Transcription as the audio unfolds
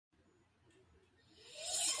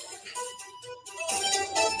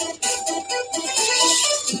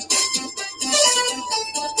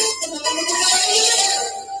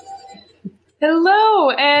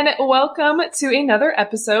welcome to another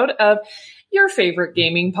episode of your favorite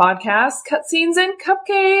gaming podcast, Cutscenes and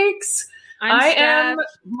Cupcakes. I am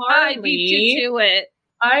Marley. I beat you to it.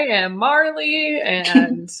 I am Marley,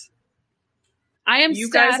 and I am you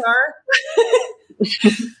Steph. guys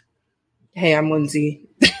are. Hey, I'm Lindsay.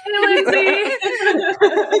 Hey, Lindsay.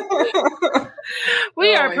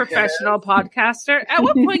 We are professional podcaster. At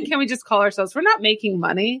what point can we just call ourselves? We're not making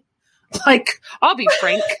money. Like, I'll be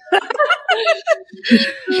frank. But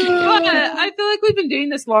I feel like we've been doing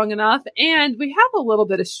this long enough, and we have a little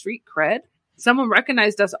bit of street cred. Someone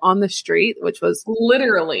recognized us on the street, which was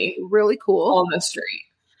Literally really cool. on the street.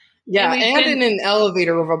 Yeah, and in an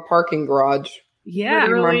elevator of a parking garage. Yeah.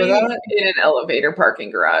 Literally remember that? in an elevator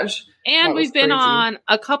parking garage. And That was we've been crazy. on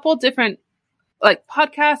a couple different like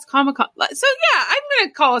podcasts, Comic-Con. So yeah, I'm going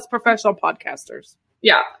to call us professional podcasters.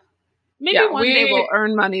 Yeah, Maybe Yeah, one day we'll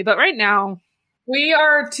earn money, but right now, we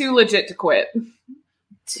are too legit to quit.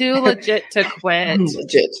 too legit to quit.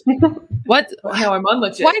 Legit. What? No, I'm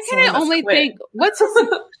unlegit. Why so can I must only quit. think? What's his?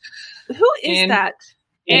 Who is that?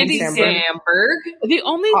 Andy Samberg. Samberg. The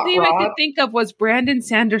only Hot name I Rod. could think of was Brandon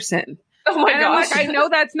Sanderson. Oh my And I'm gosh. like, I know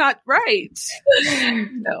that's not right.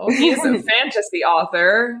 No, he is a fantasy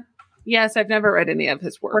author. Yes, I've never read any of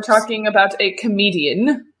his works. We're talking about a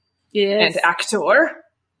comedian Yes. and actor.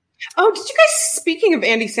 Oh, did you guys, speaking of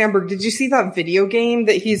Andy Samberg, did you see that video game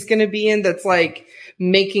that he's going to be in that's like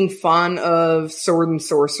making fun of sword and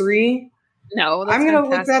sorcery? No, that's I'm going to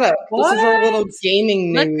look fantastic. that up. This is our What? little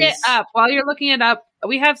gaming news. Look it up. While you're looking it up,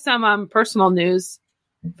 we have some personal news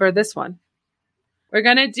for this one. We're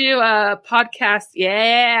going to do a podcast.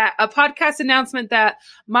 Yeah, a podcast announcement that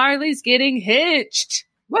Marley's getting hitched.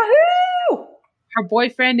 Woohoo! Her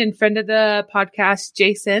boyfriend and friend of the podcast,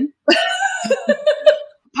 Jason,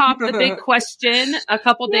 popped the big question a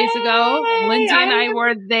couple days ago. Yay! Lindsay and I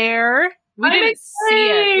were there. We I'm didn't see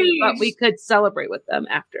it, excited. but we could celebrate with them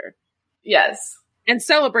after. Yes, And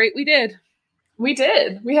celebrate, we did. we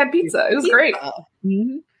did. We had pizza. It was great.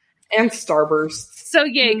 And Starburst. So,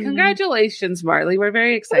 yay. Mm. Congratulations, Marley. We're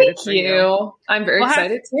very excited Thank for you. I'm very We'll have-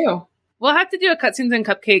 excited too. We'll have to do a Cutscenes and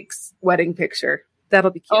Cupcakes wedding picture.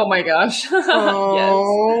 That'll be cute. Oh my gosh. Yes.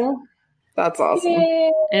 Oh, that's awesome.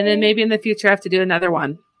 Yay. And then maybe in the future, I have to do another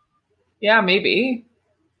one. Yeah, maybe.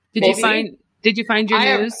 Did Maybe. you find your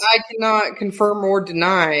news? I cannot confirm or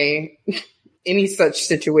deny any such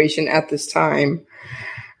situation at this time.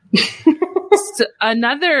 So,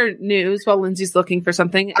 another news while Lindsay's looking for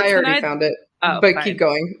something. It's I the already night- found it, Oh, but fine. keep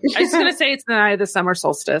going. I was going to say it's the night of the summer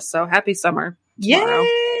solstice. So happy summer. tomorrow.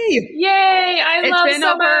 Yay! Yay! I It's love been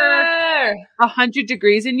summer. 100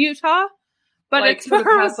 degrees in Utah, but Like it's for the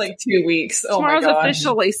past like 2 weeks. Oh my tomorrow's gosh.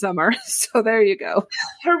 officially summer. So there you go.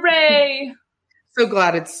 Hooray! So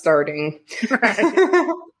glad it's starting.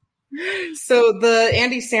 So the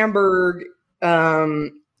Andy Samberg,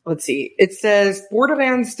 let's see. It says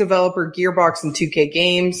Borderlands developer Gearbox and 2K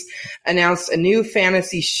Games announced a new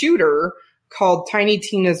fantasy shooter called Tiny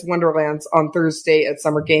Tina's Wonderlands on Thursday at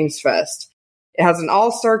Summer Games Fest. It has an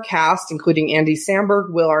all-star cast, including Andy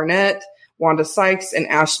Samberg, Will Arnett, Wanda Sykes, and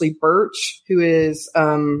Ashley Birch, who is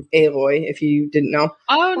Aloy, if you didn't know.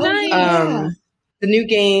 Oh, nice. yeah. The new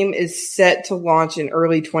game is set to launch in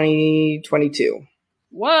early 2022.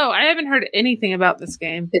 Whoa, I haven't heard anything about this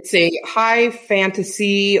game. It's a high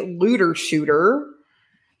fantasy looter shooter.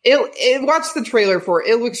 Watch the trailer for it.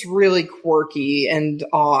 It looks really quirky and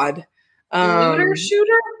odd. Looter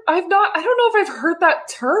shooter? I don't know if I've heard that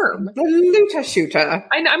term. The looter shooter.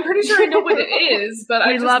 I'm pretty sure I know what it is, but I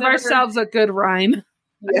We just love never, ourselves a good rhyme.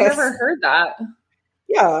 I've never heard that.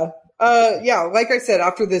 Yeah. Yeah, like I said,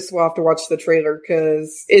 after this, we'll have to watch the trailer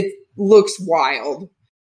because it looks wild.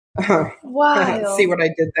 Wow. See what I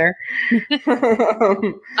did there?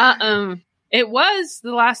 It was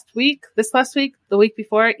this last week, the week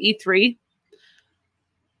before E3.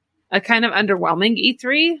 A kind of underwhelming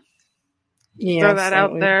E3. Yeah, Throw that out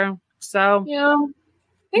slightly. there. So Yeah.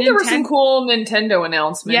 I think there were some cool Nintendo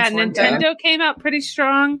announcements. yeah, weren't there? Nintendo came out pretty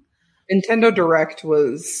strong. Nintendo Direct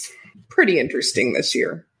was pretty interesting this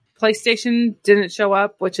year. PlayStation didn't show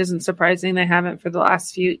up, which isn't surprising. They haven't for the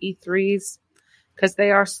last few E3s because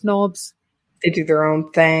they are snobs. They do their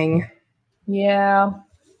own thing. Yeah.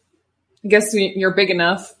 I guess you're big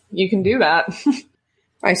enough. You can do that.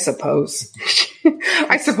 I suppose.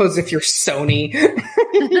 I suppose if you're Sony,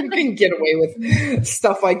 you can get away with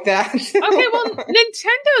stuff like that. Okay, well,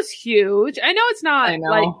 Nintendo's huge. I know it's not I know.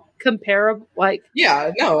 like comparable, like,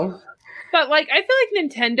 Yeah, no. but like I feel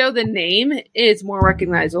like Nintendo, the name is more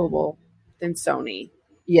recognizable than Sony.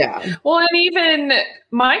 Yeah. Well, and even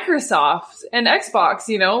Microsoft and Xbox,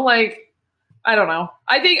 like I don't know.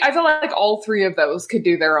 I feel like all three of those could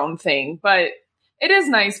do their own thing, but it is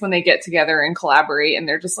nice when they get together and collaborate and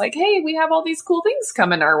they're just like, hey, we have all these cool things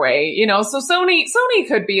coming our way. You know, so Sony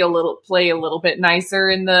could be play a little bit nicer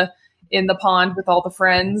in the pond with all the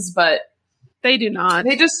friends, but they do not.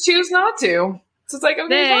 They just choose not to. So it's like, okay,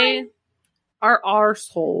 they fine. are our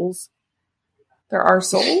souls. They're our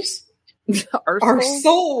souls? Our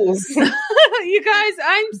souls. You guys,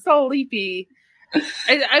 I'm so sleepy.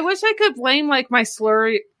 I wish I could blame like my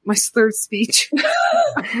slurred speech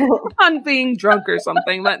on being drunk or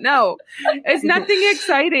something, but no, it's nothing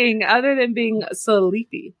exciting other than being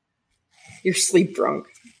sleepy. You're sleep drunk,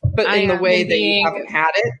 but in the way that you haven't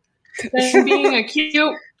had it. Being a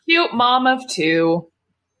cute mom of two.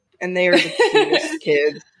 And they are the cutest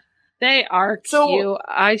kids. They are cute.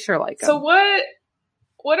 I sure like them. So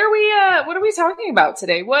what are we talking about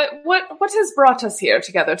today? What has brought us here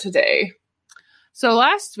together today? So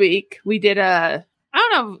last week we did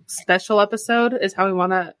special episode is how we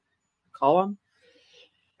want to call them.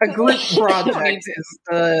 A group project is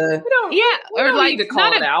we don't need to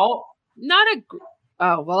call it out.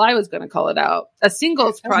 I was going to call it out. A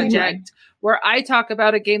singles project where I talk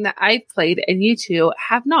about a game that I've played and you two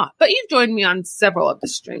have not. But you've joined me on several of the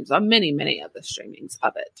streams, on many, many of the streamings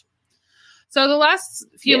of it. So the last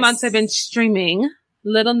few months I've been streaming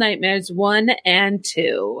Little Nightmares 1 and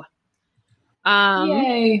 2.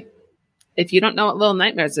 Yay. If you don't know what Little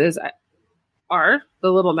Nightmares is, The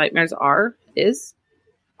Little Nightmares is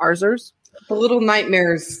Arzers. The Little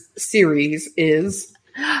Nightmares series is.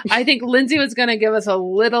 I think Lindsay was going to give us a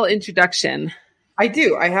little introduction. I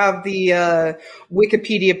do. I have the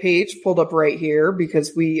Wikipedia page pulled up right here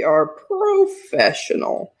because we are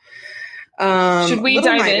professional. Should we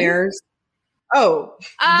dive in? Oh,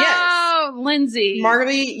 yes. Lindsay.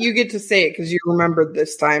 Marley, you get to say it because you remembered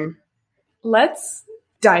this time. Let's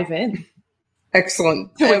dive in.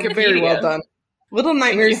 Excellent. Very well done. Little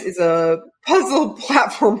Nightmares is a puzzle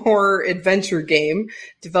platform horror adventure game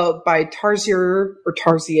developed by Tarsier.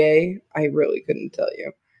 I really couldn't tell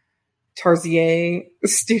you. Tarsier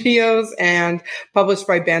Studios and published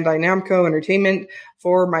by Bandai Namco Entertainment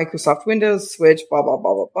for Microsoft Windows, Switch, blah, blah,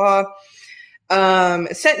 blah, blah, blah.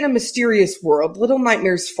 Set in a mysterious world, Little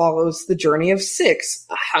Nightmares follows the journey of Six,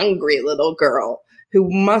 a hungry little girl who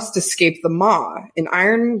must escape the Maw, an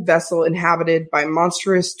iron vessel inhabited by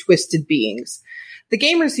monstrous, twisted beings. The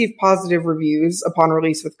game received positive reviews upon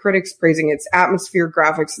release, with critics praising its atmosphere,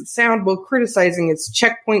 graphics, and sound, while criticizing its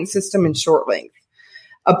checkpoint system and short length.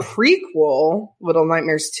 A prequel, Little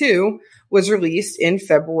Nightmares 2, was released in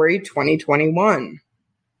February 2021.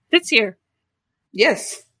 This year?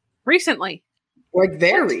 Yes. Recently? Like,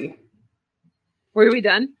 very. Were we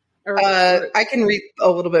done? I can read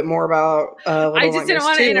a little bit more about Little Nightmares 2. I just didn't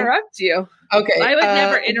want to interrupt you. Okay. I would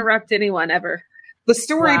never interrupt anyone, ever. The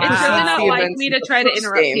story It's really not like me to try to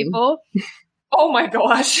interrupt people. Oh my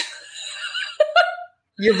gosh.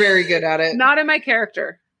 You're very good at it. Not in my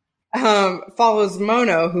character. Follows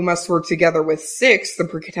Mono, who must work together with Six, the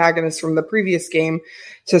protagonist from the previous game,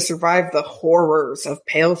 to survive the horrors of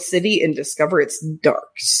Pale City and discover its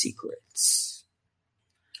dark secrets.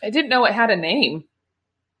 I didn't know it had a name.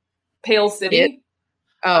 Pale City?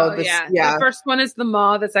 Yeah. The first one is the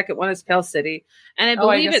Maw, the second one is Pale City. And I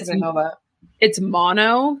believe I didn't know that. It's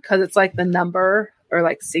mono, because it's like the number, or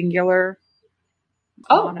like singular.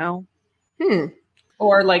 Mono.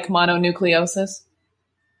 Or like mononucleosis.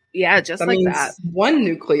 Yeah, just that like means that. One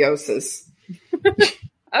nucleosis.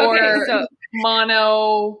 Or so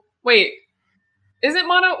mono. Wait. Is it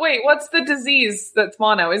mono? Wait, what's the disease that's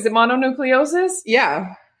mono? Is it mononucleosis?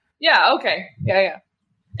 Yeah. Yeah, okay. Yeah.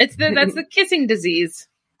 That's the kissing disease.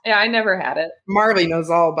 Yeah, I never had it. Marley knows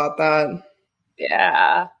all about that.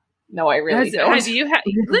 Yeah. No, I really don't. Have you had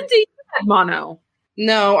Lindsay, you had mono?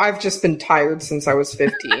 No, I've just been tired since I was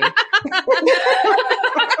 15. I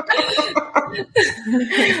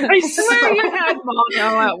swear you had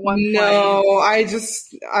mono at one point. No, I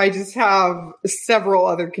just have several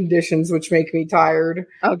other conditions which make me tired.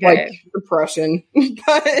 Okay. Like depression.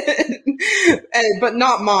 but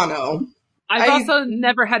not mono. I've also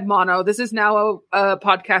never had mono. This is now a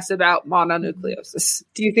podcast about mononucleosis.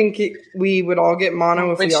 Do you think we would all get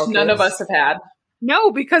mono if Which we all none of us have had?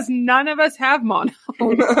 No, because none of us have mono.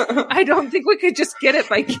 I don't think we could just get it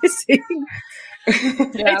by kissing.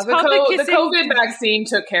 Yeah, the COVID vaccine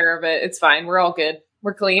took care of it. It's fine. We're all good.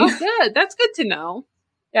 We're clean. Oh, good. That's good to know.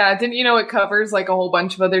 Yeah, didn't you know it covers like a whole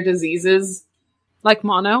bunch of other diseases? Like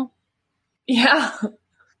mono? Yeah.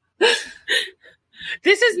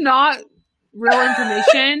 This is not real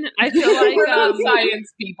information. I feel like we're not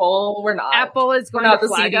science people. We're not. Apple is going to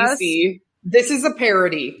flag CDC. us. This is a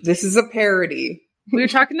parody. This is a parody. We were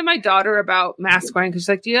talking to my daughter about mask wearing because she's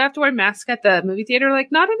like, do you have to wear a mask at the movie theater?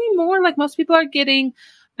 Like, not anymore. Like, most people are getting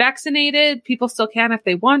vaccinated. People still can if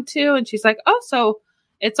they want to. And she's like, oh, so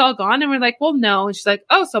it's all gone? And we're like, well, no. And she's like,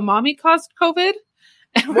 oh, so mommy caused COVID?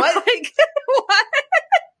 And we're What? like, what?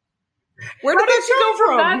 Where How did did that you go come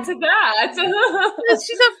from that to that?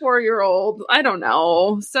 She's a 4-year-old. I don't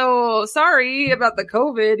know. So sorry about the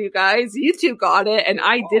COVID, you guys. You two got it, and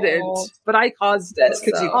I didn't. Oh. But I caused it. That's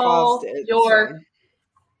because So you caused All it. your so.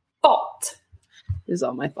 fault. it was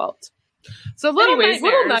all my fault. So little Anyways,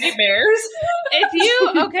 nightmares. little nightmares. If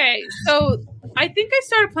you okay, so I think I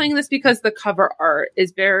started playing this because the cover art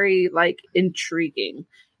is very like intriguing.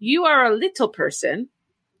 You are a little person,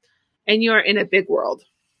 and you are in a big world.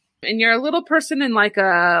 And you're a little person in like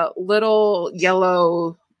a little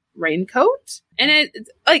yellow raincoat. And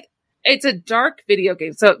it's a dark video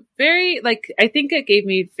game. So very like, I think it gave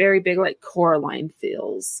me very big like Coraline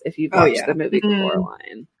feels if you've watched the movie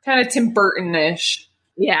Coraline. Kind of Tim Burton-ish.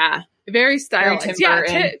 Yeah. Very stylized. Tim Yeah.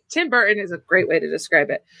 Burton. Tim Burton is a great way to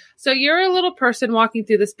describe it. So you're a little person walking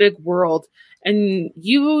through this big world and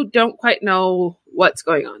you don't quite know what's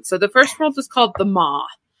going on. So the first world is called the Maw,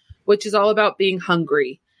 which is all about being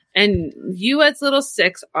hungry. And you as little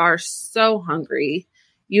Six are so hungry.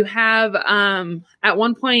 You have, at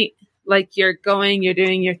one point, like you're doing your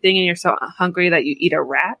thing and you're so hungry that you eat a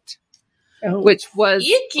rat, which was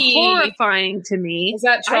Icky. horrifying to me. Is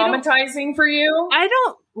that traumatizing for you? I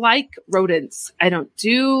don't like rodents. I don't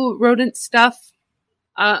do rodent stuff.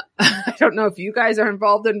 I don't know if you guys are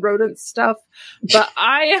involved in rodent stuff, but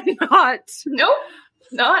I am not. Nope.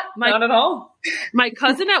 Not at all. My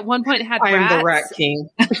cousin at one point had I am rats. the rat king.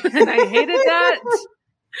 And I hated that.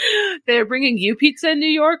 They were bringing you pizza in New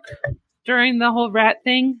York during the whole rat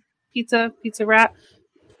thing. Pizza rat.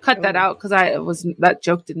 Cut that out because that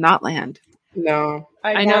joke did not land. No.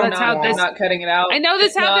 I know that's how I'm this. not cutting it out. I know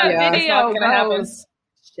this how that it's not video gonna happen. goes.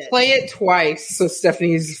 Shit. Play it twice, so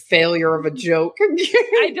Stephanie's failure of a joke.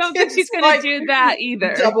 I don't think she's going to do that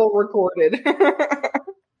either. Double recorded.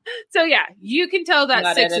 So yeah, you can tell that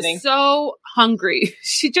Not Six editing. is so hungry.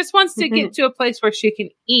 She just wants to get to a place where she can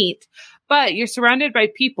eat, but you're surrounded by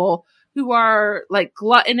people who are like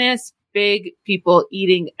gluttonous, big people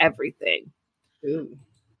eating everything. Ooh.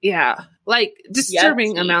 Yeah, like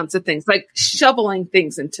disturbing Yucky. amounts of things, like shoveling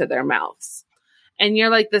things into their mouths. And you're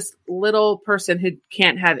like this little person who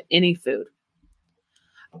can't have any food.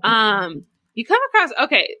 You come across,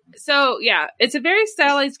 okay, so yeah, it's a very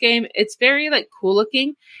stylized game. It's very like cool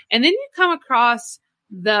looking. And then you come across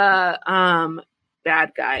the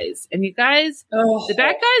bad guys. And you guys, the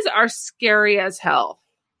bad guys are scary as hell.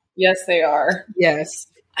 Yes, they are. Yes.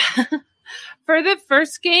 For the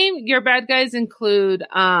first game, your bad guys include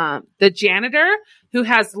the janitor who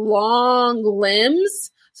has long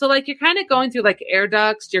limbs. So like you're kind of going through like air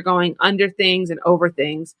ducts, you're going under things and over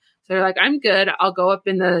things. So you're like, I'm good. I'll go up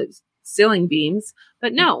in the ceiling beams.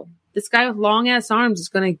 But no, this guy with long ass arms is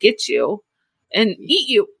going to get you and eat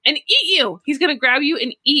you and eat you. He's going to grab you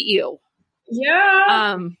and eat you.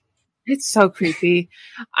 Yeah. It's so creepy.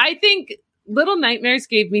 I think Little Nightmares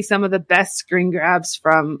gave me some of the best screen grabs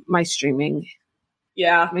from my streaming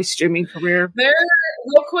career.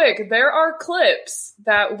 Real quick, there are clips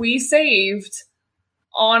that we saved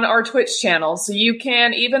on our Twitch channel. So you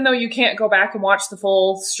can, even though you can't go back and watch the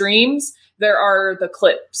full streams, there are the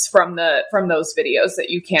clips from those videos that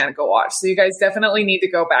you can go watch. So you guys definitely need to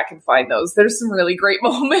go back and find those. There's some really great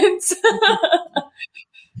moments.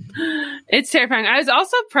 It's terrifying. I was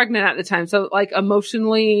also pregnant at the time, so like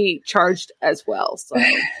emotionally charged as well. So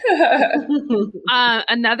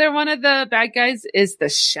another one of the bad guys is the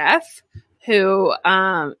chef who,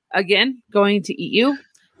 again, going to eat you.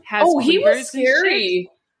 He was scary.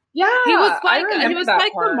 Yeah, he was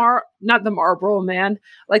like not the Marlboro Man,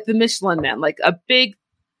 like the Michelin Man, like a big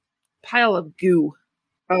pile of goo.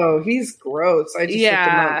 Oh, he's gross. I just looked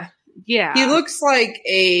him up. Yeah. He looks like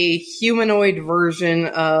a humanoid version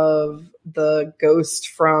of the ghost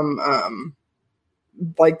from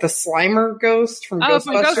like the Slimer ghost from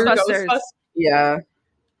Ghostbusters. From Ghostbusters. Yeah.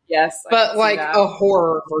 Yes. But like a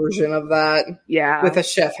horror version of that. Yeah. With a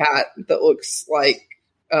chef hat that looks like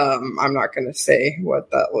I'm not gonna say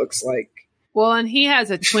what that looks like. Well, and he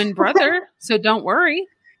has a twin brother, so don't worry.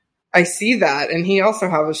 I see that, and he also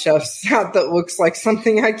has a chef's hat that looks like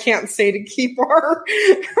something I can't say to keep our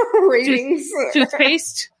ratings.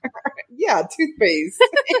 Toothpaste? Yeah, toothpaste.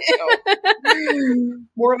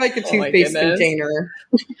 More like a toothpaste container.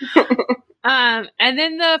 And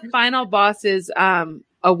then the final boss is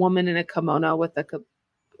a woman in a kimono with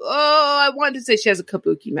I wanted to say she has a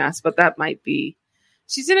kabuki mask, but that might be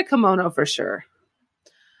She's in a kimono for sure.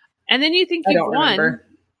 And then you think I you've don't won, remember.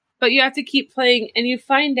 but you have to keep playing, and you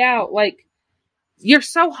find out, like, you're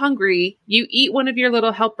so hungry, you eat one of your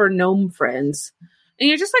little helper gnome friends, and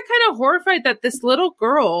you're just, like, kind of horrified that this little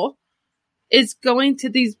girl is going to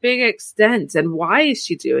these big extents, and why is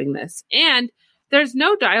she doing this? And there's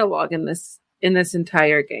no dialogue in this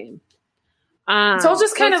entire game. It's all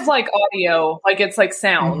just kind of like audio, like it's like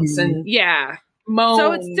sounds and yeah. moans.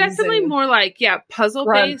 So it's definitely more like, puzzle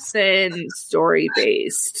based and story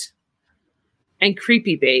based and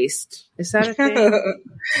creepy based. Is that a thing?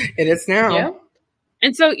 It is now. Yeah.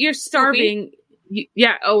 And so you're starving.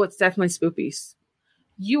 It's definitely spoopies.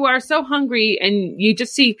 You are so hungry and you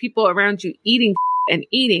just see people around you eating and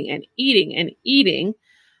eating and eating and eating.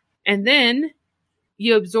 And then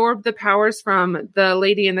you absorb the powers from the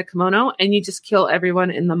lady in the kimono and you just kill everyone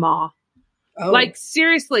in the maw. Oh. Like,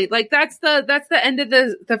 seriously, like that's the end of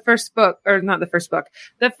the first book, or not the first book.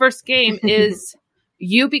 The first game is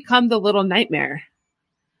you become the little nightmare.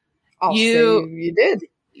 I'll say you did.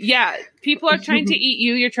 Yeah. People are trying to eat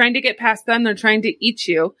you. You're trying to get past them. They're trying to eat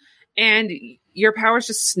you. And your powers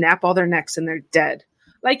just snap all their necks and they're dead.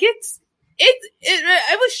 Like I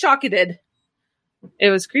was shocked. It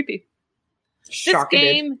was creepy.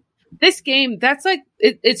 This game, that's like,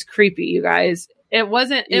 it's creepy, you guys.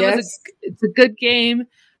 It's a good game,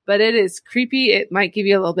 but it is creepy. It might give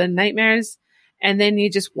you a little bit of nightmares. And then you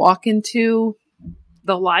just walk into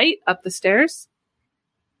the light up the stairs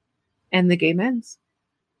and the game ends.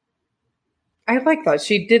 I like that.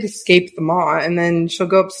 She did escape the maw, and then she'll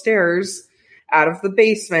go upstairs out of the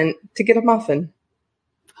basement to get a muffin.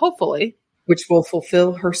 Hopefully. Which will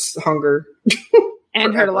fulfill her hunger.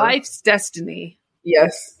 And her life's destiny.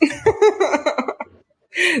 Yes.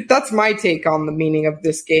 That's my take on the meaning of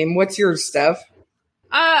this game. What's yours, Steph?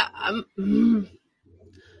 Mine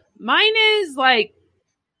is like,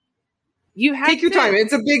 you have Take your time.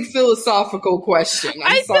 It's a big philosophical question.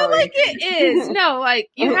 I feel like it is. No, like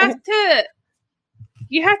you have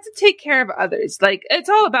to take care of others. Like, it's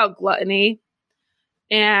all about gluttony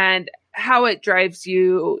and how it drives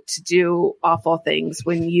you to do awful things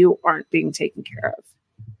when you aren't being taken care of.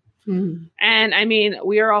 Mm. And I mean,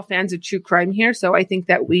 we are all fans of true crime here, so I think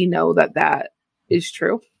that we know that is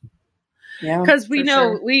true. Yeah, because we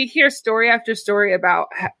know we hear story after story about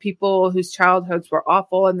people whose childhoods were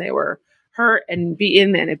awful and they were hurt and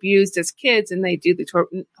beaten and abused as kids, and they do the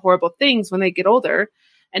horrible things when they get older.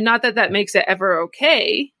 And not that makes it ever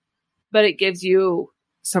okay, but it gives you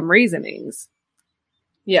some reasonings.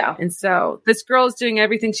 Yeah. And so this girl is doing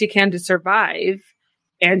everything she can to survive,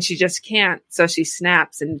 and she just can't. So she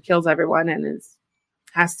snaps and kills everyone and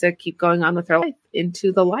has to keep going on with her life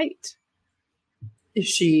into the light. Is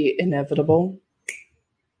she inevitable?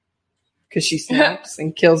 Because she snaps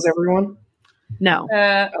and kills everyone? No.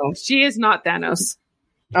 She is not Thanos.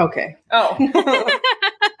 Okay. Oh.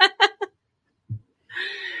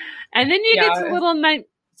 And then you get to little night.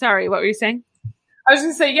 Sorry, what were you saying? I was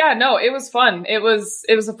going to say, it was fun. It was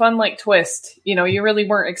a fun, like, twist. You know, you really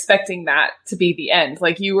weren't expecting that to be the end.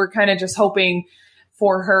 Like, you were kind of just hoping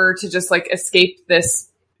for her to just, like, escape this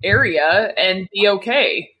area and be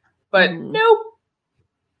okay. But nope.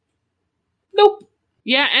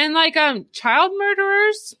 Yeah, and like child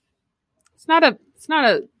murderers, it's not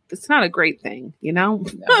a great thing, you know?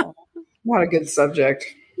 No. Not a good subject.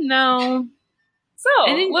 No. So,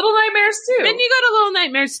 Little Nightmares 2. Then you go to Little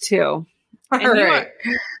Nightmares 2. And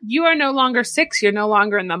you are no longer 6. You're no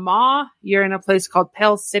longer in the maw. You're in a place called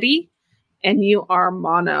Pale City, and you are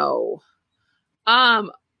mono.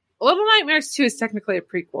 Little Nightmares 2 is technically a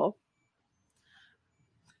prequel.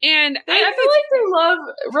 And I feel like they love,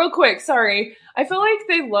 real quick, sorry. I feel like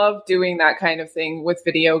they love doing that kind of thing with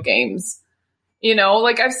video games. You know,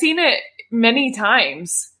 like, I've seen it many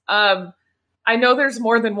times. I know there's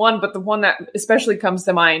more than one, but the one that especially comes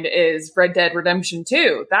to mind is Red Dead Redemption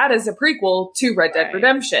 2. That is a prequel to Red Dead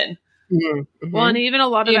Redemption. Mm-hmm. Well, and even a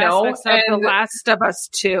lot of aspects of The Last of Us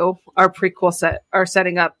 2 are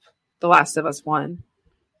setting up The Last of Us 1.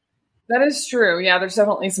 That is true. Yeah, there's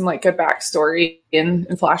definitely some, like, good backstory and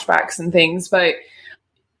flashbacks and things, but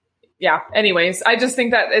yeah. Anyways, I just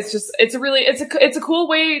think that it's a cool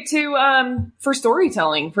way to for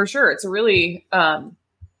storytelling, for sure. It's a really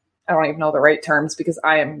I don't even know the right terms because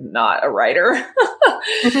I am not a writer,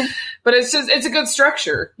 but it's a good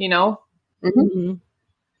structure, you know? Mm-hmm.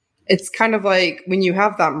 It's kind of like when you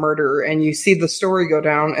have that murder and you see the story go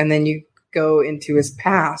down and then you go into his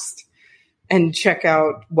past and check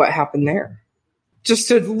out what happened there. Just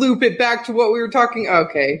to loop it back to what we were talking.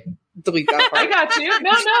 Okay. Delete that part. I got you.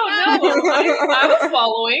 No. I was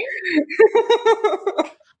following.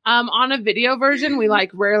 On a video version, we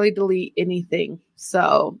like rarely delete anything.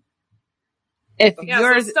 So if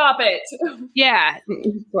yours, so stop it. yeah.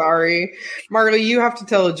 Sorry. Marley, you have to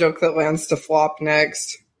tell a joke that lands to flop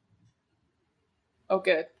next. Oh,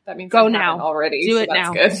 good. That means Go I now. haven't already. Do so it that's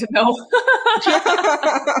now. Good to know.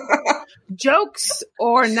 Jokes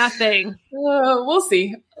or nothing. We'll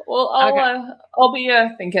see. Well, I'll be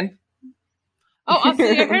thinking. Oh, also,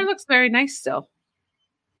 your hair looks very nice still.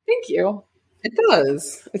 Thank you. It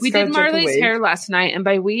does. It's We got did a gentle Marley's wave. hair last night, and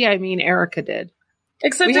by we, I mean Erica did.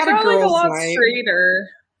 Except We it had a got like a girls' lot night. straighter.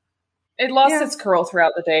 It lost its curl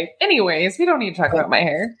throughout the day. Anyways, we don't need to talk about my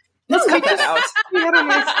hair. Let's cut that out. We had a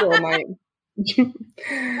nice girl night. Okay,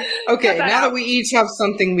 Cut that now that out. we each have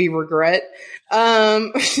something we regret,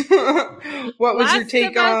 what was your Last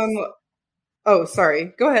take of Us? on? Oh,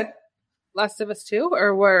 sorry. Go ahead. Last of Us 2?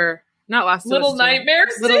 Or were not Last of Little Us 2?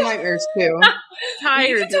 Nightmares. Little Nightmares too. Tired,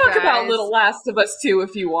 You can you talk about guys. Little Last of Us 2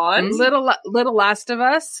 if you want. Little Last of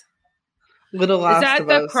Us? Little Last Is that of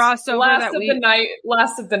the Us. crossover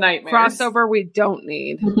Last of the Nightmares. crossover we don't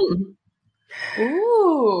need?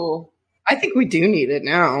 Ooh. I think we do need it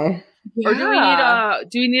now. Or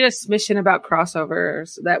do we need a submission about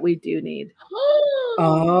crossovers that we do need?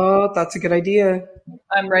 Oh, that's a good idea.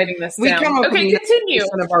 I'm writing this We down. come up Okay, with continue.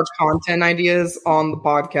 90% of our content ideas on the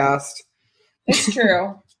podcast. It's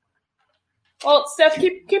true. Well, Steph,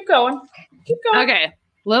 keep going. Keep going. Okay.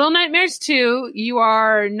 Little Nightmares 2, you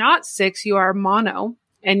are not 6, you are mono,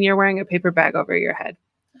 and you're wearing a paper bag over your head.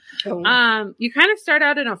 Oh. You kind of start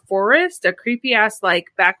out in a forest, a creepy ass like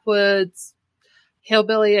backwoods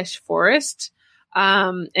hillbilly-ish forest.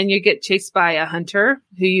 And you get chased by a hunter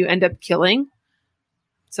who you end up killing.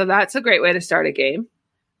 So that's a great way to start a game.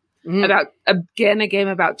 Mm. A game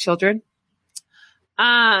about children.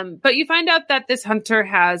 But you find out that this hunter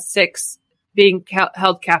has 6 being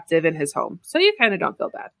held captive in his home. So you kind of don't feel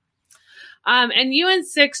bad. And you and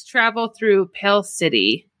 6 travel through Pale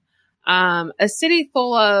City, a city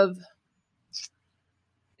full of,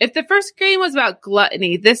 if the first game was about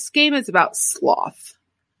gluttony, this game is about sloth.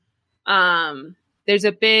 There's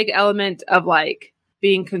a big element of like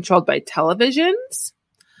being controlled by televisions.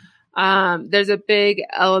 There's a big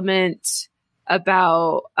element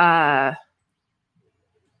about,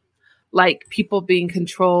 like people being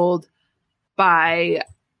controlled by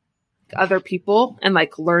other people and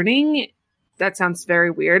like learning. That sounds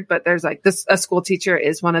very weird, but there's like this, a school teacher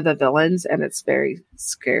is one of the villains and it's very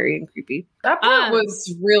scary and creepy. That part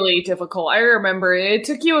was really difficult. I remember it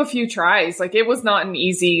took you a few tries. Like it was not an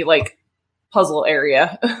easy like puzzle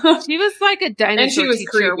area. She was like a dinosaur was teacher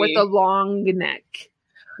creepy. with a long neck.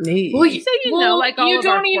 Neat. Well, So you know, like all you of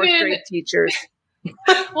our don't fourth even- grade teachers.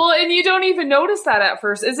 Well, and you don't even notice that at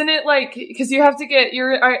first, isn't it? Like, because you have to get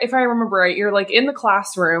if I remember right, you're like in the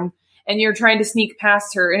classroom and you're trying to sneak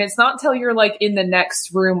past her, and it's not until you're like in the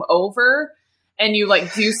next room over and you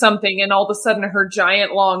like do something, and all of a sudden her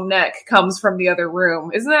giant long neck comes from the other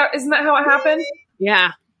room. Isn't that how it happened?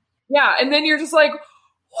 Yeah. Yeah, and then you're just like,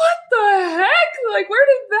 what the heck? Like, where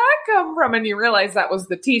did that come from? And you realize that was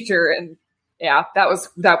the teacher, and yeah, that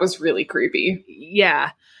was really creepy.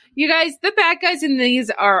 Yeah. You guys, the bad guys in these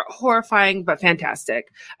are horrifying but fantastic.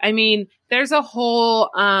 I mean, there's a whole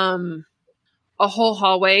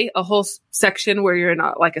hallway, a whole section where you're in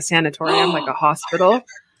like a sanatorium, like a hospital.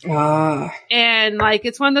 And like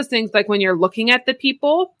it's one of those things like when you're looking at the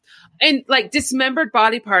people and like dismembered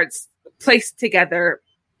body parts placed together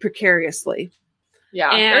precariously.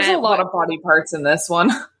 Yeah, And there's a lot of body parts in this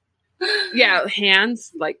one. Yeah,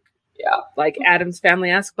 hands, like Yeah. like Addams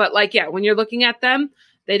Family-esque. But like, yeah, when you're looking at them,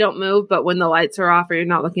 they don't move. But when the lights are off or you're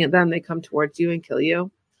not looking at them, they come towards you and kill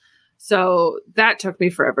you. So that took me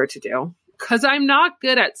forever to do because I'm not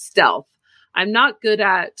good at stealth. I'm not good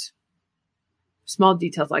at small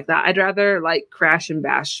details like that. I'd rather like crash and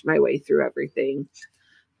bash my way through everything.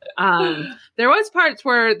 There was parts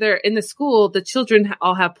where they're in the school, the children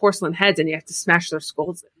all have porcelain heads and you have to smash their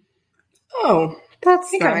skulls in. Oh, that's I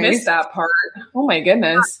think nice. I missed that part. Oh my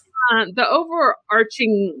goodness. The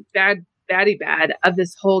overarching bad of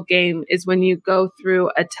this whole game is when you go through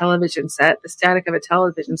a television set, the static of a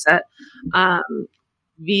television set,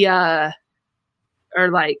 via or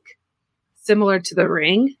like similar to The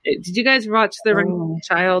Ring. Did you guys watch The Ring,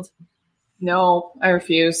 Child? No, I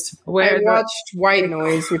refused. I Where watched White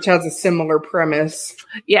Noise, which has a similar premise.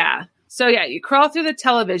 yeah. So yeah, you crawl through the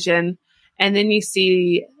television and then you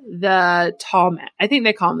see the tall man. I think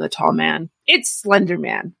they call him the tall man. It's Slender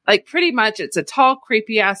Man. Like pretty much it's a tall,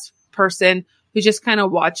 creepy ass person who just kind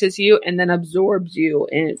of watches you and then absorbs you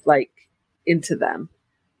in like into them.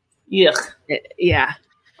 Yuck. Yeah.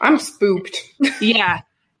 I'm spooked. Yeah.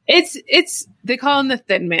 It's they call him the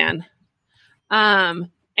Thin Man. And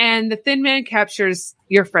the Thin Man captures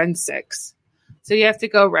your friend Six. So you have to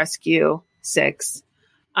go rescue Six.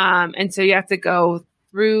 And so you have to go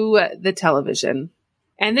through the television.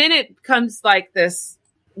 And then it comes like this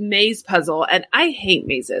maze puzzle. And I hate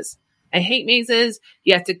mazes.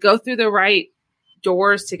 You have to go through the right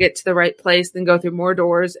doors to get to the right place, then go through more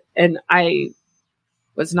doors. And I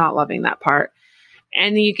was not loving that part.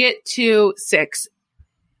 And you get to Six,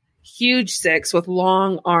 huge Six with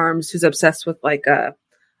long arms, who's obsessed with like a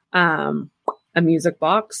music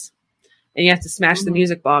box. And you have to smash the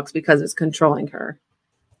music box because it's controlling her.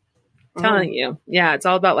 Telling you. Yeah, it's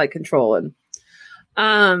all about like controlling.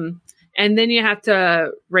 And then you have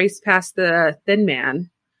to race past the Thin Man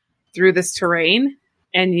through this terrain,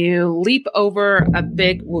 and you leap over a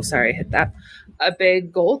big, a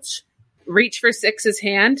big gulch, reach for Six's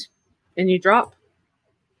hand, and you drop.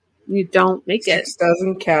 You don't make it. Six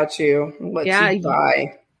doesn't catch you. Lets you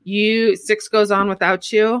die. Six goes on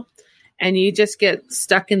without you, and you just get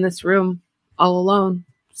stuck in this room all alone,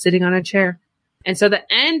 sitting on a chair. And so the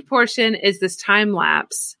end portion is this time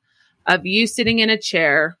lapse of you sitting in a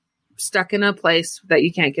chair, stuck in a place that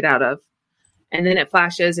you can't get out of. And then it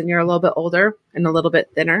flashes and you're a little bit older and a little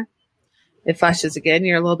bit thinner. It flashes again.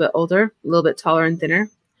 You're a little bit older, a little bit taller and thinner.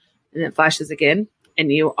 And it flashes again.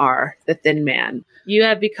 And you are the Thin Man. You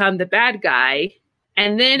have become the bad guy.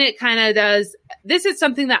 And then it kind of does. This is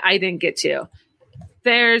something that I didn't get to.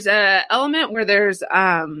 There's a element where there's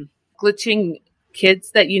glitching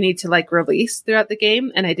kids that you need to like release throughout the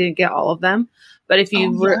game. And I didn't get all of them. But if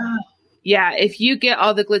you if you get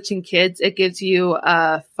all the glitching kids, it gives you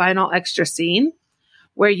a final extra scene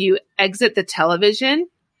where you exit the television.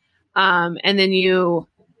 And then you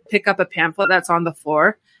pick up a pamphlet that's on the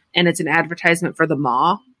floor. And it's an advertisement for the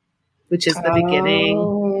Maw, which is the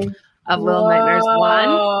beginning of Little Nightmares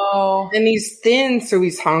 1. And he's thin, so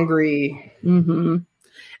he's hungry. Mm-hmm.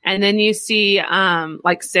 And then you see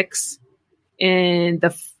like Six in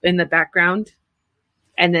the background.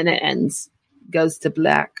 And then it ends. Goes to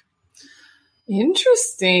black.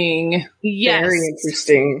 Interesting. Yes. Very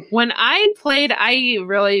interesting. When I played, I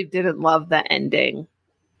really didn't love the ending.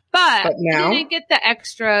 But now you didn't get the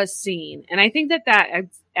extra scene. And I think that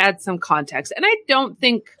adds some context. And I don't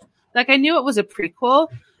think, like, I knew it was a prequel,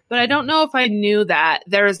 but I don't know if I knew that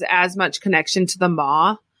there's as much connection to the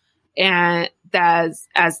Maw and as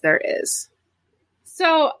there is.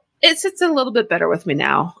 So it sits a little bit better with me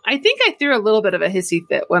now. I think I threw a little bit of a hissy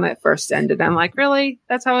fit when it first ended. I'm like, really?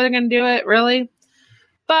 That's how they're going to do it? Really?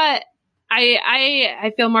 But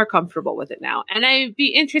I feel more comfortable with it now. And I'd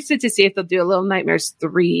be interested to see if they'll do a Little Nightmares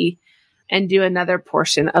 3 and do another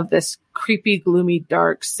portion of this creepy, gloomy,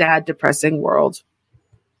 dark, sad, depressing world.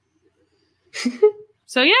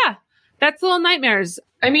 So yeah, that's Little Nightmares.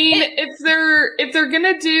 I mean, if they're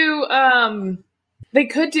gonna do, they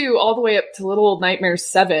could do all the way up to Little Nightmares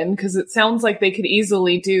 7, because it sounds like they could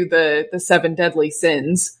easily do the 7 deadly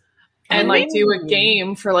sins. And like do a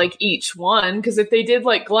game for like each one, because if they did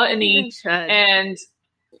like gluttony and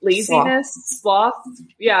laziness, sloth,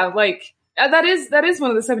 yeah, like that is one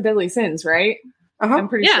of the 7 deadly sins, right? I'm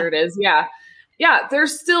pretty sure it is. Yeah,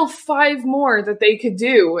 there's still 5 more that they could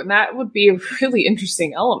do, and that would be a really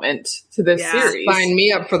interesting element to this series. Sign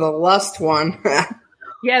me up for the lust one.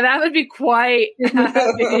 Yeah, that would be quite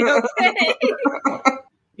okay.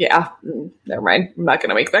 Yeah, never mind. I'm not going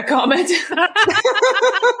to make that comment.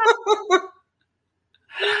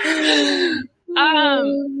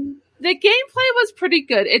 The gameplay was pretty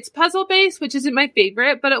good. It's puzzle based, which isn't my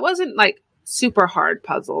favorite, but it wasn't like super hard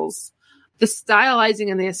puzzles. The stylizing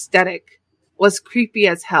and the aesthetic was creepy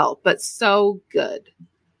as hell, but so good.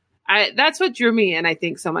 That's what drew me in, I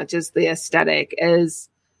think, so much, is the aesthetic, is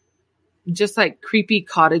just like creepy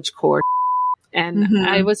cottagecore, and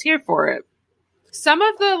I was here for it. Some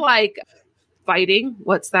of the like fighting,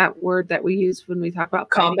 what's that word that we use when we talk about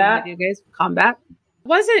combat? Video games? Combat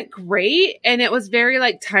wasn't great, and it was very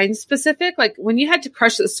like time specific. Like when you had to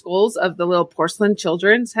crush the skulls of the little porcelain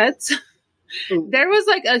children's heads, there was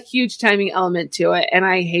like a huge timing element to it, and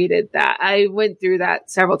I hated that. I went through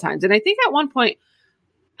that several times, and I think at one point,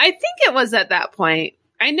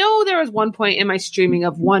 I know there was one point in my streaming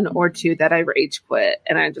of 1 or 2 that I rage quit,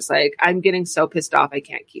 and I'm just like, I'm getting so pissed off I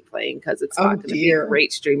can't keep playing because it's not going to be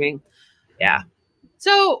great streaming. Yeah.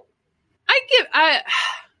 So if I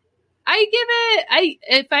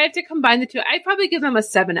have to combine the 2, I'd probably give them a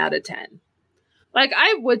 7 out of 10. Like,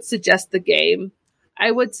 I would suggest the game.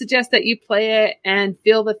 I would suggest that you play it and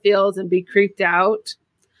feel the feels and be creeped out.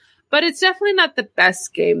 But it's definitely not the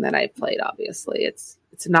best game that I've played, obviously. It's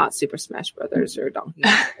not Super Smash Brothers or Donkey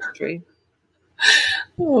Kong Country.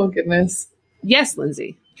 Oh, goodness. Yes,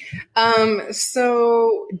 Lindsay.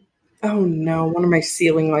 So, oh no, one of my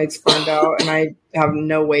ceiling lights burned out, and I have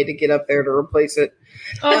no way to get up there to replace it.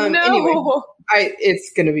 Oh, no. Anyway,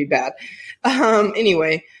 it's going to be bad.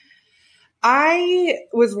 Anyway, I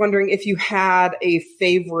was wondering if you had a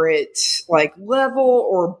favorite, like, level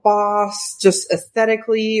or boss, just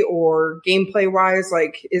aesthetically or gameplay wise.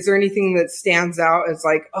 Like, is there anything that stands out as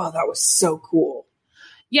like, oh, that was so cool?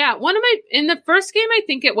 Yeah, in the first game, I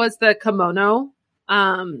think it was the kimono.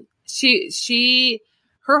 Her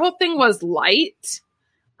whole thing was light.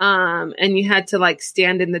 And you had to like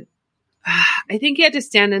stand in the, I think you had to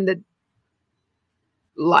stand in the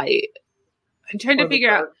light. I'm trying to figure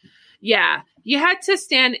out. Yeah, you had to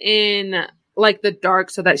stand in like the dark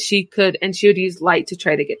so that she would use light to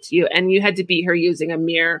try to get to you. And you had to beat her using a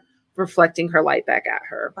mirror reflecting her light back at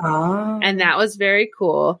her. Oh. And that was very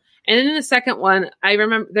cool. And then in the second one, I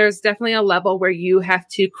remember there's definitely a level where you have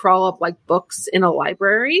to crawl up like books in a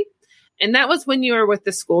library. And that was when you were with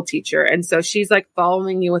the school teacher. And so she's like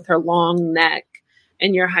following you with her long neck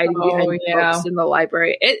and you're hiding behind books in the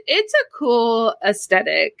library. It's a cool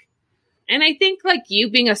aesthetic. And I think like you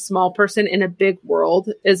being a small person in a big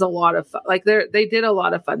world is a lot of fun. Like they did a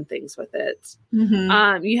lot of fun things with it.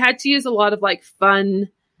 Mm-hmm. You had to use a lot of like fun,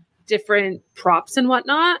 different props and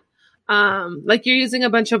whatnot. Like you're using a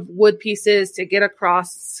bunch of wood pieces to get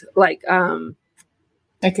across like a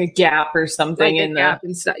gap or something like in a gap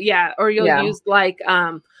and stuff. Yeah. Or you'll use like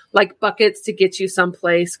buckets to get you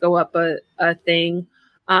someplace, go up a thing,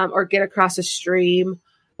 or get across a stream,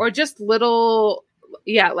 or just little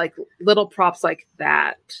props like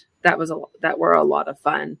that. That were a lot of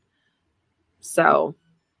fun. So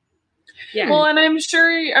yeah. Well, and I'm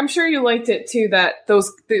sure you liked it too, that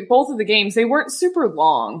both of the games, they weren't super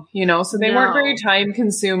long, so they weren't very time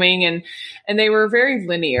consuming and they were very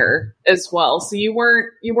linear as well. So you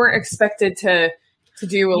weren't expected to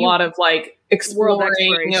do a lot of like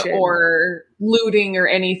exploring or looting or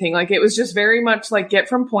anything. Like it was just very much like get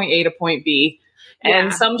from point A to point B.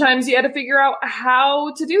 And sometimes you had to figure out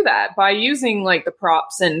how to do that by using like the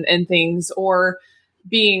props and things, or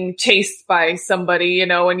being chased by somebody,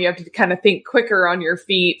 and you have to kind of think quicker on your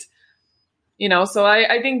feet, so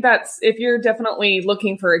I think that's, if you're definitely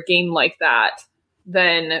looking for a game like that,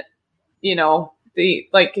 then, if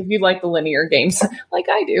you like the linear games like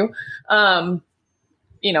I do, I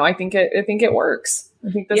think it works. I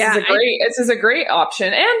think this is a great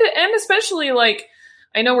option. And especially like,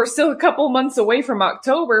 I know we're still a couple months away from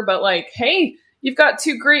October, but like, hey, you've got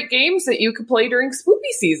 2 great games that you could play during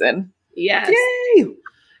spooky season. Yes. Yay!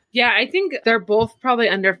 Yeah, I think they're both probably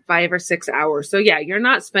under 5 or 6 hours. So yeah, you're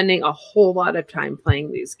not spending a whole lot of time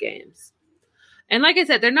playing these games. And like I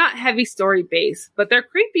said, they're not heavy story based, but they're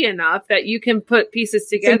creepy enough that you can put pieces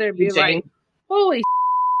together and be like, holy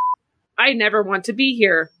I never want to be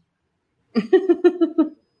here.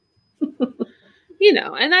 And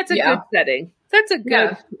that's a good setting. That's a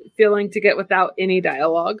good feeling to get without any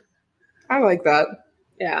dialogue. I like that.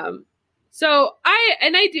 Yeah. So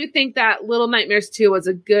I do think that Little Nightmares 2 was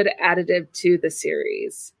a good additive to the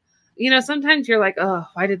series. Sometimes you're like, oh,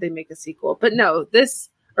 why did they make a sequel? But no,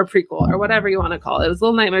 or prequel, or whatever you want to call it. It was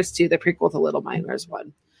Little Nightmares 2, the prequel to Little Nightmares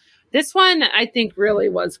 1. This one, I think, really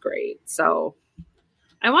was great. So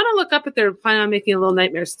I want to look up if they're planning on making a Little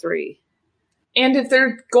Nightmares 3. And if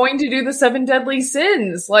they're going to do the 7 Deadly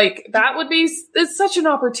Sins, like that would be, it's such an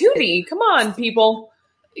opportunity. Come on, people.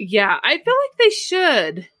 Yeah, I feel like they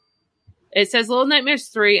should. It says Little Nightmares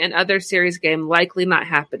 3 and other series game likely not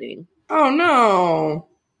happening. Oh, no.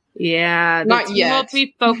 Yeah. Not yet. We'll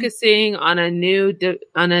be focusing on a new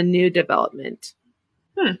development.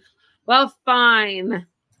 Well, fine.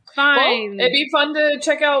 Well, it'd be fun to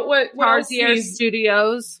check out what else these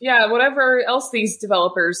Studios. Yeah, whatever else these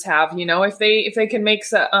developers have, if they can make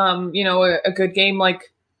a good game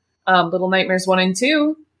like Little Nightmares 1 and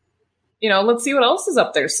 2, let's see what else is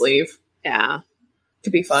up their sleeve. Yeah.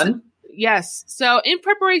 Could be fun. Yes. So in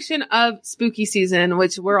preparation of spooky season,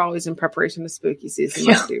 which we're always in preparation of spooky season,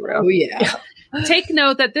 let's be real. Oh, yeah. Take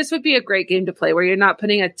note that this would be a great game to play where you're not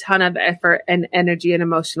putting a ton of effort and energy and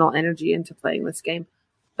emotional energy into playing this game,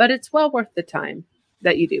 but it's well worth the time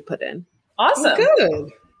that you do put in. Awesome.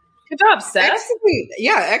 Good. Good job, Seth.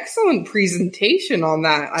 Excellent presentation on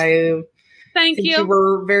that. Thank you. You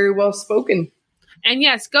were very well spoken. And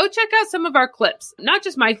yes, go check out some of our clips. Not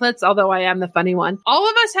just my clips, although I am the funny one. All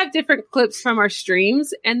of us have different clips from our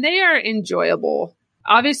streams, and they are enjoyable.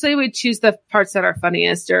 Obviously, we choose the parts that are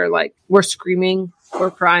funniest, or like we're screaming,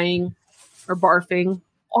 or crying, or barfing.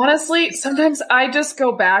 Honestly, sometimes I just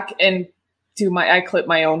go back and I clip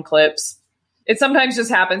my own clips. It sometimes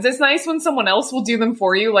just happens. It's nice when someone else will do them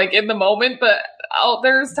for you, like in the moment, but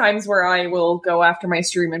there's times where I will go after my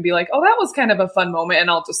stream and be like, oh, that was kind of a fun moment, and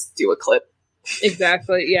I'll just do a clip.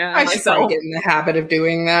 Exactly. Yeah. I should probably get in the habit of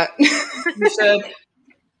doing that. You should.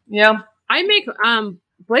 Yeah. I make,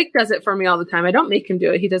 Blake does it for me all the time. I don't make him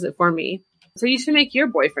do it. He does it for me. So you should make your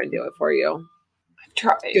boyfriend do it for you. I've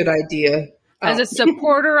tried. Good idea. As a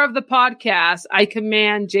supporter of the podcast, I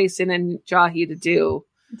command Jason and Jahi to do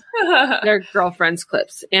their girlfriend's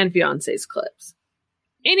clips and fiance's clips.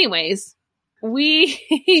 Anyways, Should we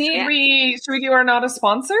do our not a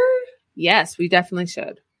sponsor? Yes, we definitely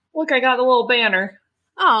should. Look, I got a little banner.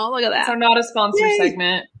 Oh, look at It's our that. not a sponsor Yay.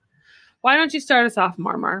 segment. Why don't you start us off,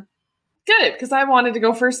 Marmar? Good, because I wanted to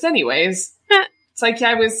go first anyways. It's like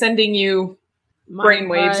I was sending you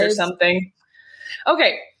brainwaves or something.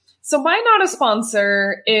 Okay, so my not a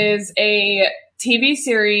sponsor is a TV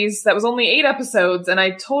series that was only 8 episodes, and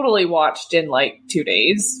I totally watched in like 2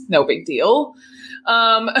 days. No big deal.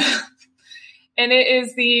 And it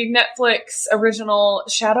is the Netflix original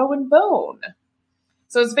Shadow and Bone.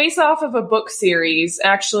 So it's based off of a book series,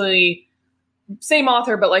 actually same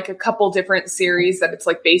author, but like a couple different series that it's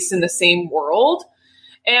like based in the same world.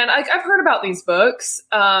 And I've heard about these books,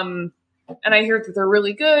 and I hear that they're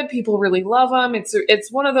really good. People really love them.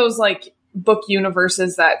 It's one of those like book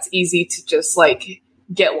universes that's easy to just like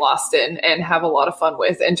get lost in and have a lot of fun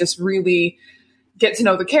with, and just really get to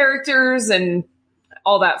know the characters and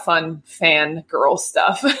all that fun fan girl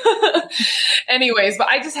stuff. Anyways, but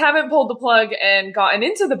I just haven't pulled the plug and gotten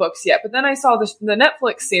into the books yet. But then I saw the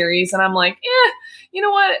Netflix series, and I'm like, you know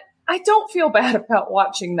what? I don't feel bad about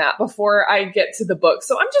watching that before I get to the book.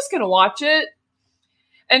 So I'm just going to watch it.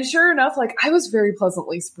 And sure enough, like I was very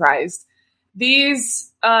pleasantly surprised.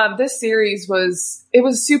 This series was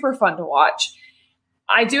super fun to watch.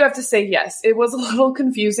 I do have to say, yes, it was a little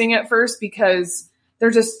confusing at first because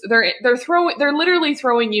they're literally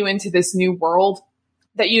throwing you into this new world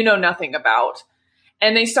that you know nothing about.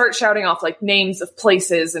 And they start shouting off like names of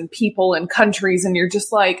places and people and countries. And you're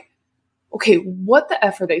just like, okay, what the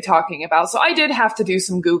F are they talking about? So I did have to do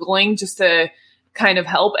some Googling just to kind of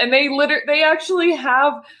help. And they actually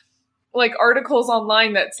have like articles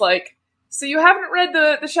online that's like, so you haven't read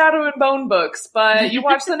the Shadow and Bone books, but you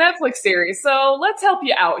watched the Netflix series. So let's help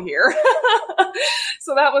you out here.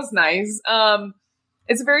 So that was nice.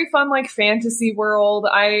 It's a very fun, like fantasy world.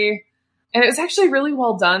 And it was actually really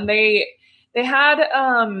well done. They had,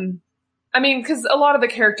 because a lot of the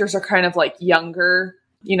characters are kind of like younger,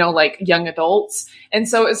 like young adults. And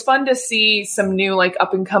so it's fun to see some new, like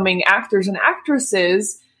up and coming actors and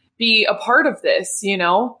actresses be a part of this,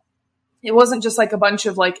 It wasn't just like a bunch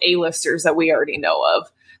of like A-listers that we already know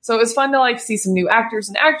of. So it was fun to like see some new actors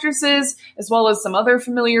and actresses, as well as some other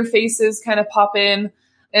familiar faces kind of pop in.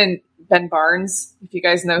 And Ben Barnes, if you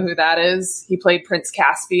guys know who that is, he played Prince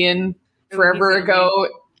Caspian forever ago.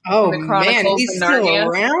 Oh in the Chronicles man, he's of still Narnia.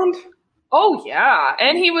 around? Oh yeah,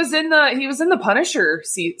 and he was in the Punisher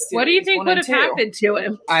series. What do you think would have 2. happened to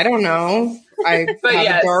him? I don't know. I But have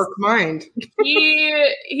yes. a dark mind.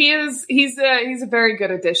 He's a very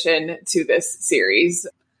good addition to this series.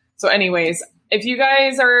 So anyways, if you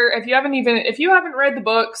haven't read the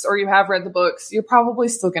books or you have read the books, you're probably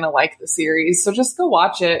still going to like the series. So just go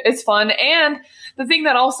watch it. It's fun. And the thing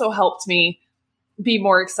that also helped me be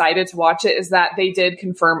more excited to watch it is that they did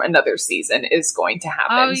confirm another season is going to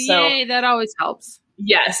happen. Oh, yay. That always helps.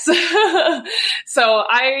 Yes. So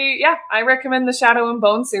I recommend the Shadow and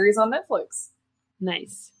Bone series on Netflix.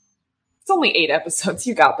 Nice. It's only 8 episodes.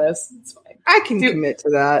 You got this. It's fine. I can commit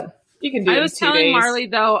to that. You can do it I was in 2 telling days. Marley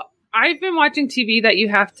though, I've been watching TV that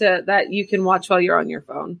you can watch while you're on your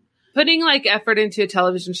phone. Putting like effort into a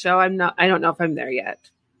television show, I don't know if I'm there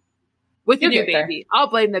yet. With the You'll new get there. baby. I'll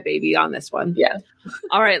blame the baby on this one. Yeah.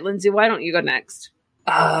 All right, Lindsay, why don't you go next?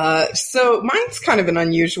 So mine's kind of an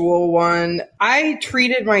unusual one. I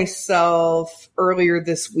treated myself earlier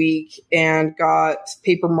this week and got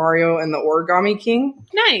Paper Mario and the Origami King.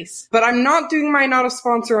 Nice. But I'm not doing my not a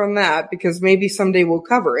sponsor on that because maybe someday we'll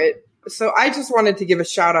cover it. So I just wanted to give a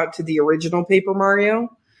shout out to the original Paper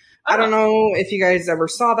Mario. I don't know if you guys ever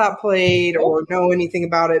saw that played or know anything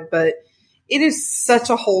about it, but it is such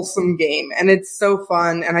a wholesome game and it's so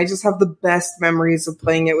fun. And I just have the best memories of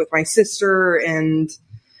playing it with my sister and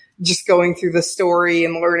just going through the story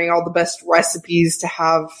and learning all the best recipes to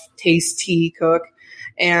have Taste Tea cook.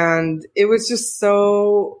 And it was just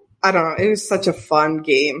so, I don't know, it was such a fun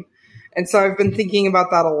game. And so I've been thinking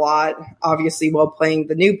about that a lot, obviously, while playing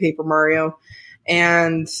the new Paper Mario.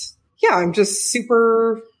 And yeah, I'm just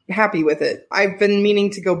super happy with it. I've been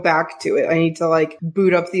meaning to go back to it. I need to like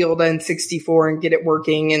boot up the old N64 and get it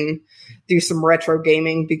working and do some retro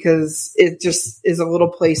gaming because it just is a little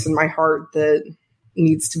place in my heart that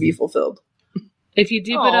needs to be fulfilled. If you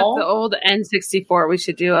do boot up the old N64, we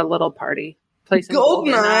should do a little party. Play some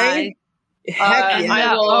GoldenEye. Heck yeah.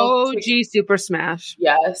 I will OG Super Smash.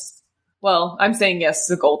 Yes. Well, I'm saying yes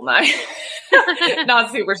to GoldenEye.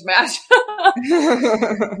 Not Super Smash.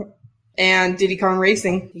 And Diddy Kong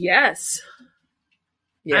Racing. Yes.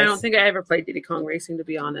 I don't think I ever played Diddy Kong Racing, to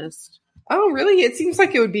be honest. Oh, really? It seems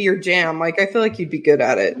like it would be your jam. Like, I feel like you'd be good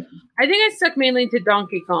at it. I think I stuck mainly to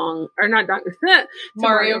Donkey Kong. Or not Donkey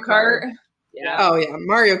Mario Kart. Yeah. Oh, yeah.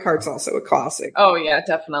 Mario Kart's also a classic. Oh, yeah,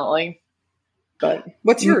 definitely. But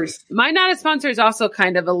what's yours? My not a sponsor is also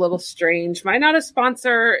kind of a little strange. My not a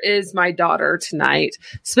sponsor is my daughter tonight.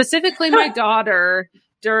 Specifically, my daughter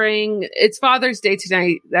during it's Father's Day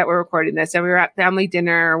tonight that we're recording this, and we were at family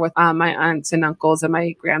dinner with my aunts and uncles and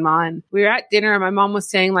my grandma. And we were at dinner, and my mom was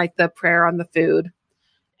saying like the prayer on the food,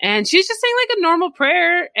 and she's just saying like a normal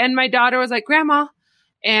prayer, and my daughter was like, "Grandma,"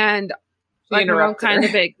 and like her own kind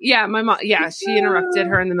of big. Yeah, my mom. Yeah, she interrupted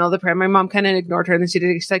her in the middle of the prayer. My mom kind of ignored her, and then she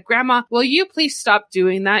did. She's like, "Grandma, will you please stop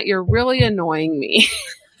doing that? You're really annoying me."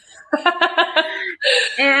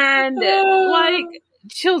 And like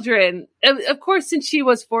children, of course, since she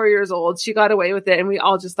was 4 years old, she got away with it, and we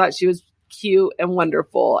all just thought she was cute and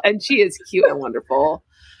wonderful, and she is cute and wonderful.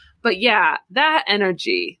 But yeah, that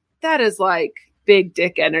energy, that is like big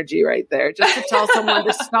dick energy right there, just to tell someone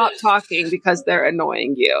to stop talking because they're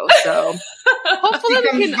annoying you. So hopefully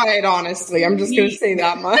we can buy it honestly. I'm just going to say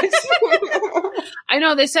that much. I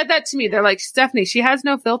know they said that to me. They're like, Stephanie, she has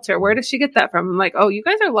no filter. Where does she get that from? I'm like, oh, you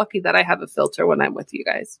guys are lucky that I have a filter when I'm with you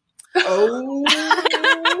guys. Oh.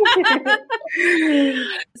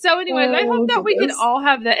 So anyways, I hope that we can all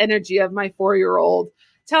have the energy of my 4-year-old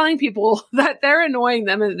telling people that they're annoying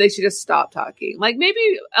them and they should just stop talking. Like maybe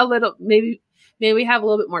we have a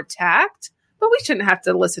little bit more tact, but we shouldn't have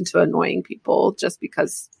to listen to annoying people just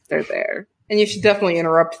because they're there. And you should definitely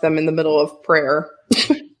interrupt them in the middle of prayer.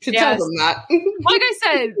 To tell them that. Like I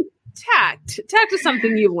said, tact. Tact is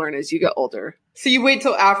something you learn as you get older. So you wait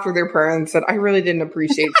till after their prayer and said, I really didn't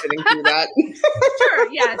appreciate sitting through that. Sure,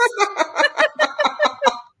 yes.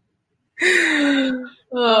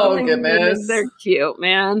 Oh, goodness. They're cute,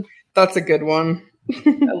 man. That's a good one.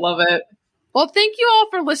 I love it. Well, thank you all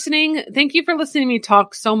for listening. Thank you for listening to me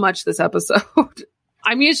talk so much this episode.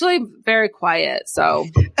 I'm usually very quiet, so.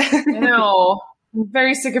 I know. I'm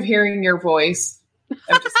very sick of hearing your voice.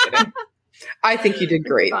 I'm just kidding. I think you did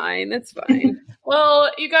great. It's fine. Well,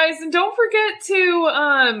 you guys, and don't forget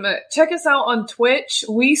to check us out on Twitch.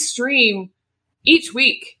 We stream each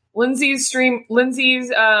week. Lindsay's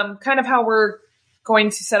kind of how we're going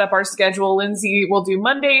to set up our schedule. Lindsay will do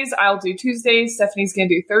Mondays. I'll do Tuesdays. Stephanie's going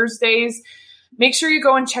to do Thursdays. Make sure you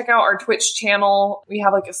go and check out our Twitch channel. We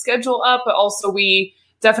have like a schedule up, but also we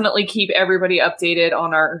definitely keep everybody updated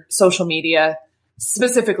on our social media,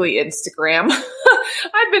 specifically Instagram.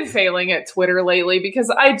 I've been failing at Twitter lately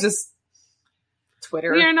because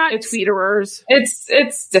Twitter. We are not tweeterers.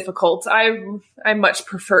 It's difficult. I much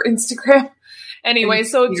prefer Instagram. Anyway,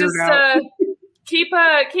 so just keep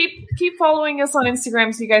following us on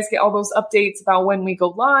Instagram so you guys get all those updates about when we go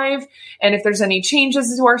live and if there's any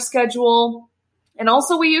changes to our schedule. And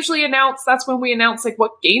also we usually that's when we announce like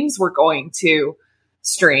what games we're going to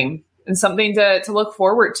stream and something to look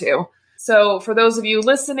forward to. So for those of you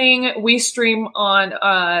listening, we stream on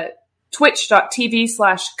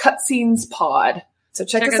twitch.tv/cutscenespod. So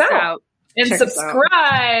check us out. And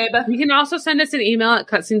subscribe. You can also send us an email at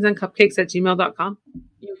cutscenesandcupcakes@gmail.com.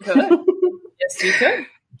 You could. Yes, you could.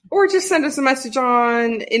 Or just send us a message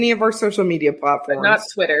on any of our social media platforms. But not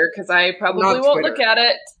Twitter, because I probably won't look at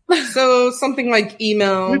it. So something like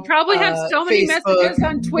email. We probably have so many messages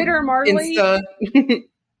on Twitter, Marley. Insta.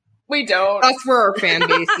 We don't. That's where our fan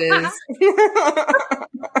base is.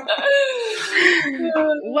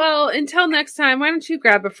 Well, until next time, why don't you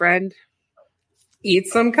grab a friend? Eat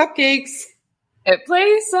some cupcakes. And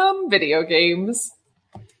play some video games.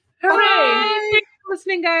 Hooray! Thanks for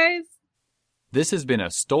listening, guys. This has been a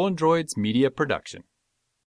Stolen Droids Media production.